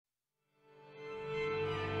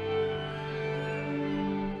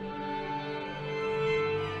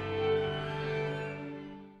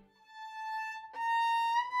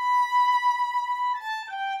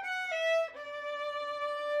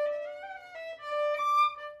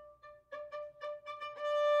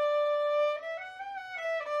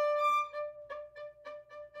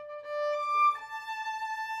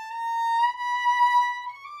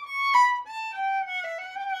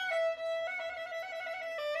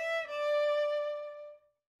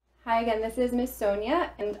Hi again, this is Miss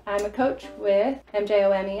Sonja, and I'm a coach with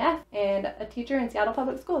MJOMEF and a teacher in Seattle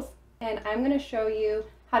Public Schools. And I'm going to show you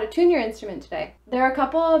how to tune your instrument today. There are a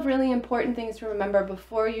couple of really important things to remember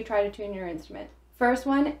before you try to tune your instrument. First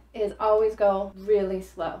one is always go really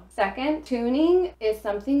slow. Second, tuning is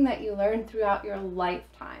something that you learn throughout your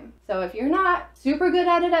lifetime. So if you're not super good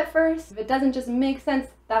at it at first, if it doesn't just make sense,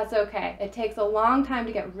 that's okay. It takes a long time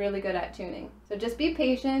to get really good at tuning. So just be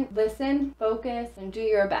patient, listen, focus, and do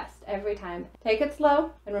your best every time. Take it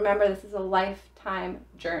slow, and remember this is a lifetime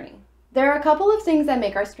journey. There are a couple of things that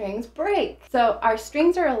make our strings break. So our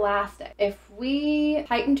strings are elastic. If we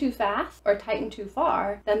tighten too fast or tighten too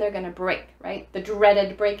far, then they're gonna break, right? The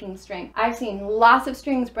dreaded breaking string. I've seen lots of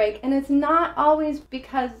strings break, and it's not always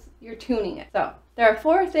because you're tuning it. So there are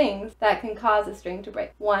 4 things that can cause a string to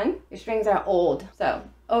break. 1, your strings are old. So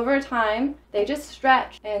over time, they just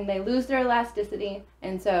stretch and they lose their elasticity,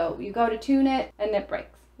 and so you go to tune it and it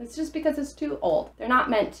breaks. It's just because it's too old. They're not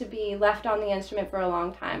meant to be left on the instrument for a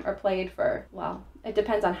long time or played for, well, it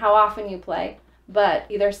depends on how often you play, but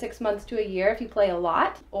either 6 months to a year if you play a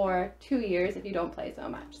lot, or 2 years if you don't play so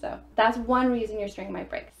much. So that's one reason your string might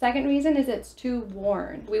break. Second reason is it's too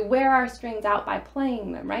worn. We wear our strings out by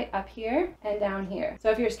playing them, right? Up here and down here. So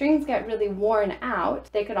if your strings get really worn out,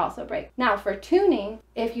 they could also break. Now for tuning,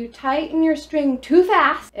 if you tighten your string too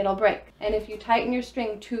fast, it'll break. And if you tighten your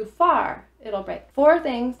string too far, it'll break. 4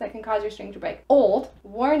 things that can cause your string to break: old,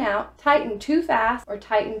 worn out, tighten too fast, or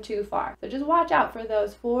tighten too far. So just watch out for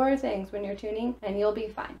those 4 things when you're tuning and you'll be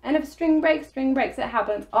fine. And if string breaks, string breaks. It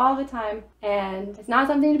happens all the time, and it's not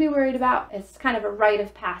something to be worried about. It's kind of a rite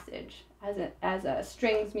of passage as a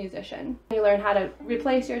strings musician. You learn how to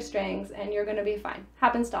replace your strings and you're gonna be fine.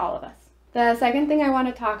 Happens to all of us. The second thing I want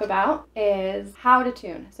to talk about is how to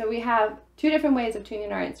tune. So we have 2 different ways of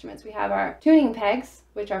tuning our instruments. We have our tuning pegs,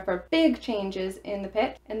 which are for big changes in the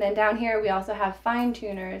pitch, and then down here we also have fine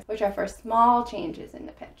tuners, which are for small changes in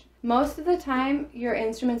the pitch. Most of the time your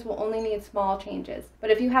instruments will only need small changes, but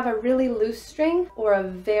if you have a really loose string or a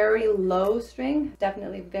very low string,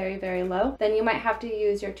 definitely very, very low, then you might have to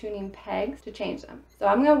use your tuning pegs to change them. So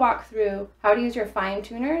I'm going to walk through how to use your fine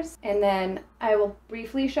tuners, and then I will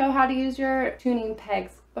briefly show how to use your tuning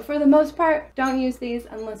pegs. But for the most part, don't use these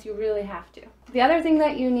unless you really have to. The other thing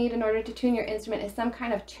that you need in order to tune your instrument is some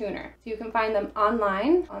kind of tuner. So you can find them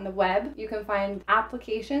online, on the web. You can find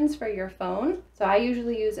applications for your phone. So I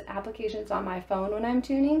usually use applications on my phone when I'm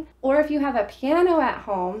tuning. Or if you have a piano at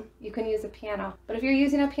home, you can use a piano. But if you're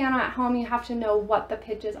using a piano at home, you have to know what the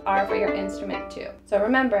pitches are for your instrument too. So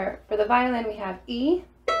remember, for the violin we have E,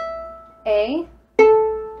 A,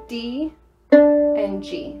 D, and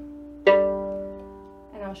G.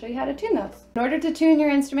 I'll show you how to tune those. In order to tune your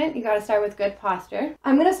instrument, you got to start with good posture.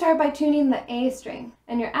 I'm going to start by tuning the A string,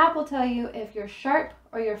 and your app will tell you if you're sharp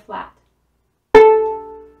or you're flat.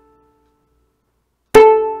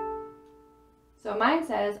 So mine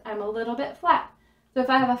says I'm a little bit flat. So if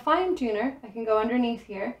I have a fine tuner, I can go underneath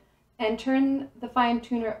here and turn the fine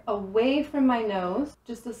tuner away from my nose,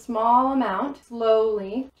 just a small amount,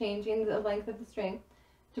 slowly changing the length of the string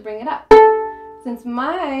to bring it up. Since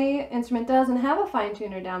my instrument doesn't have a fine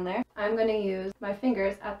tuner down there, I'm going to use my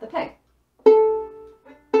fingers at the peg.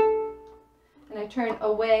 And I turn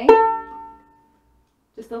away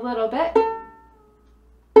just a little bit.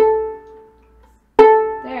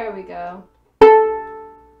 There we go.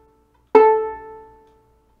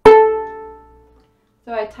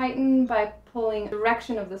 So I tighten by pulling the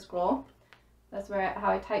direction of the scroll. That's how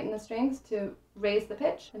I tighten the strings to raise the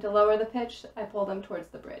pitch. And to lower the pitch, I pull them towards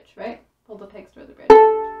the bridge, right? Pull the pegs toward the bridge.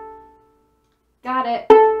 Got it.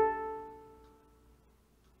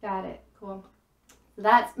 Got it. Cool. So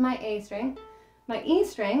that's my A string. My E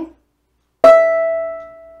string,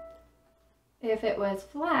 if it was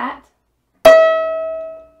flat,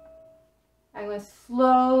 I'm going to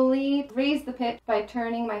slowly raise the pitch by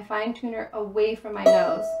turning my fine tuner away from my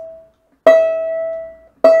nose.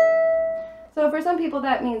 So for some people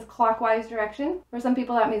that means clockwise direction, for some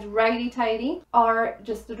people that means righty-tighty, or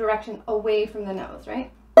just the direction away from the nose,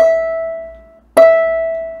 right?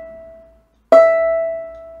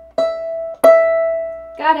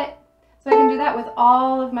 Got it. So I can do that with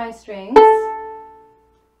all of my strings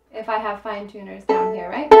if I have fine tuners down here,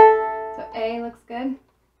 right? So A looks good.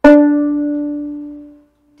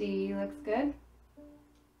 D looks good.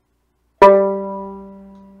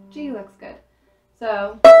 G looks good.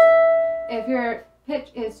 So if your pitch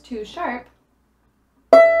is too sharp,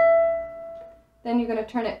 then you're going to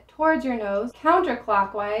turn it towards your nose,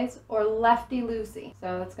 counterclockwise or lefty-loosey.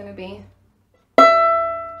 So it's going to be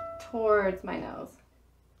towards my nose.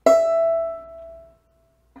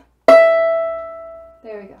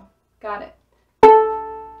 There we go. Got it.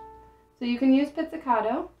 So you can use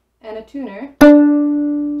pizzicato and a tuner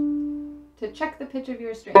to check the pitch of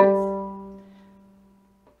your strings,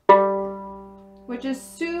 which is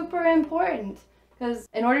super important because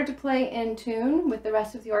in order to play in tune with the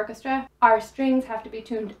rest of the orchestra, our strings have to be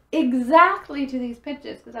tuned exactly to these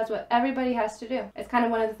pitches because that's what everybody has to do. It's kind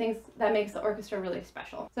of one of the things that makes the orchestra really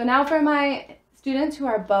special. So now for my students who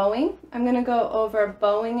are bowing, I'm going to go over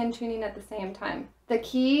bowing and tuning at the same time. The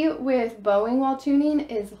key with bowing while tuning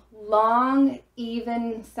is long,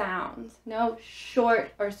 even sounds. No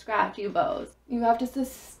short or scratchy bows. You have to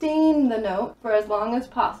sustain the note for as long as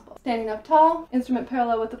possible. Standing up tall, instrument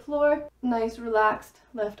parallel with the floor, nice relaxed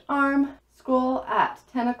left arm, scroll at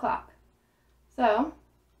 10 o'clock. So,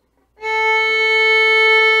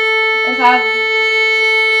 if I've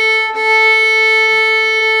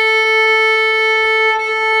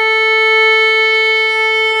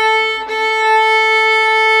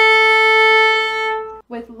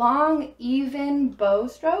with long, even bow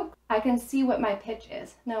stroke, I can see what my pitch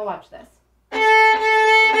is. Now watch this.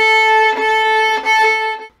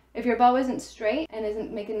 If your bow isn't straight and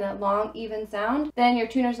isn't making a long, even sound, then your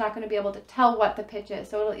tuner's not going to be able to tell what the pitch is.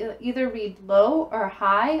 So it'll either read low or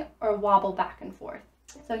high or wobble back and forth.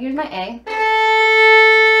 So here's my A.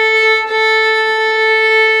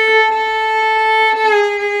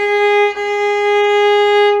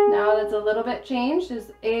 Now that's a little bit changed.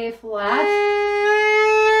 Is A flat.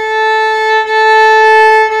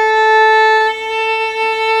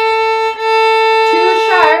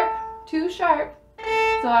 Too sharp.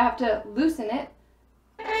 So I have to loosen it.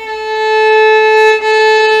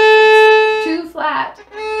 Too flat.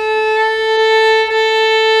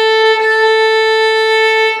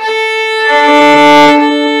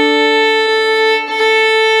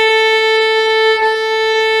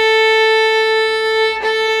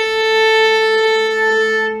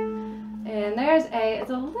 And there's A.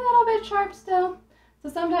 It's a little bit sharp still. So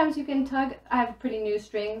sometimes you can tug. I have pretty new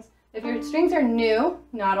strings. If your strings are new,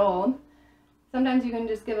 not old, sometimes you can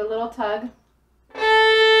just give a little tug.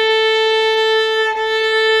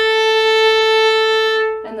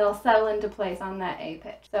 And they'll settle into place on that A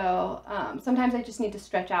pitch. So sometimes I just need to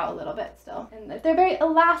stretch out a little bit still. And they're very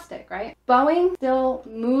elastic, right? Bowing, still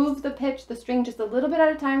move the pitch, the string just a little bit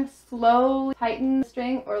at a time. Slowly tighten the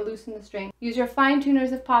string or loosen the string. Use your fine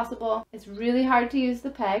tuners if possible. It's really hard to use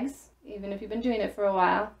the pegs, even if you've been doing it for a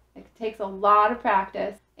while. It takes a lot of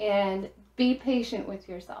practice. And be patient with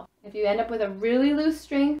yourself. If you end up with a really loose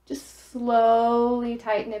string, just slowly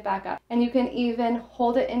tighten it back up. And you can even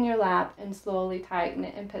hold it in your lap and slowly tighten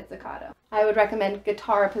it in pizzicato. I would recommend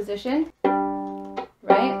guitar position,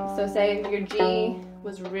 right? So say your G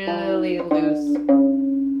was really loose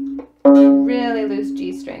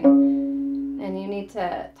G string, and you need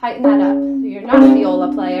to tighten that up. So you're not a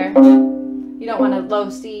viola player. You don't want a low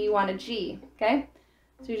C, you want a G, okay?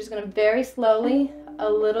 So you're just going to very slowly, a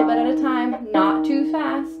little bit at a time, not too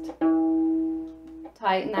fast,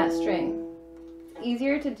 tighten that string. It's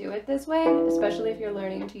easier to do it this way, especially if you're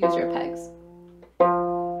learning to use your pegs.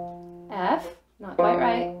 F, not quite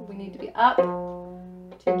right. We need to be up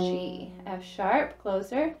to G. F sharp,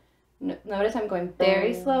 closer. Notice I'm going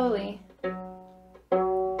very slowly.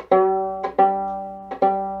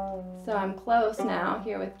 So I'm close now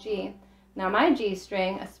here with G. Now my G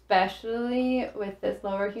string, especially with this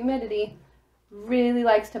lower humidity, really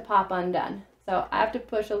likes to pop undone. So I have to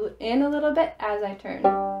push in a little bit as I turn.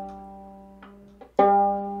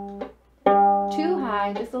 Too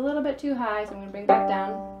high, just a little bit too high, so I'm going to bring back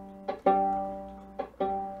down.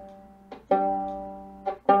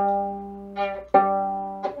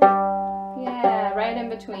 Yeah, right in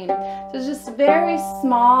between. So it's just very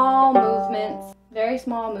small movements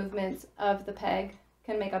of the peg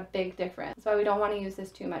can make a big difference. That's why we don't want to use this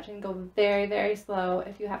too much and go very, very slow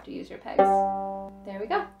if you have to use your pegs. There we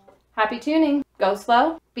go. Happy tuning. Go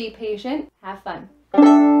slow, be patient, have fun.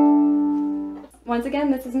 Once again,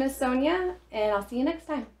 this is Miss Sonja, and I'll see you next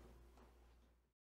time.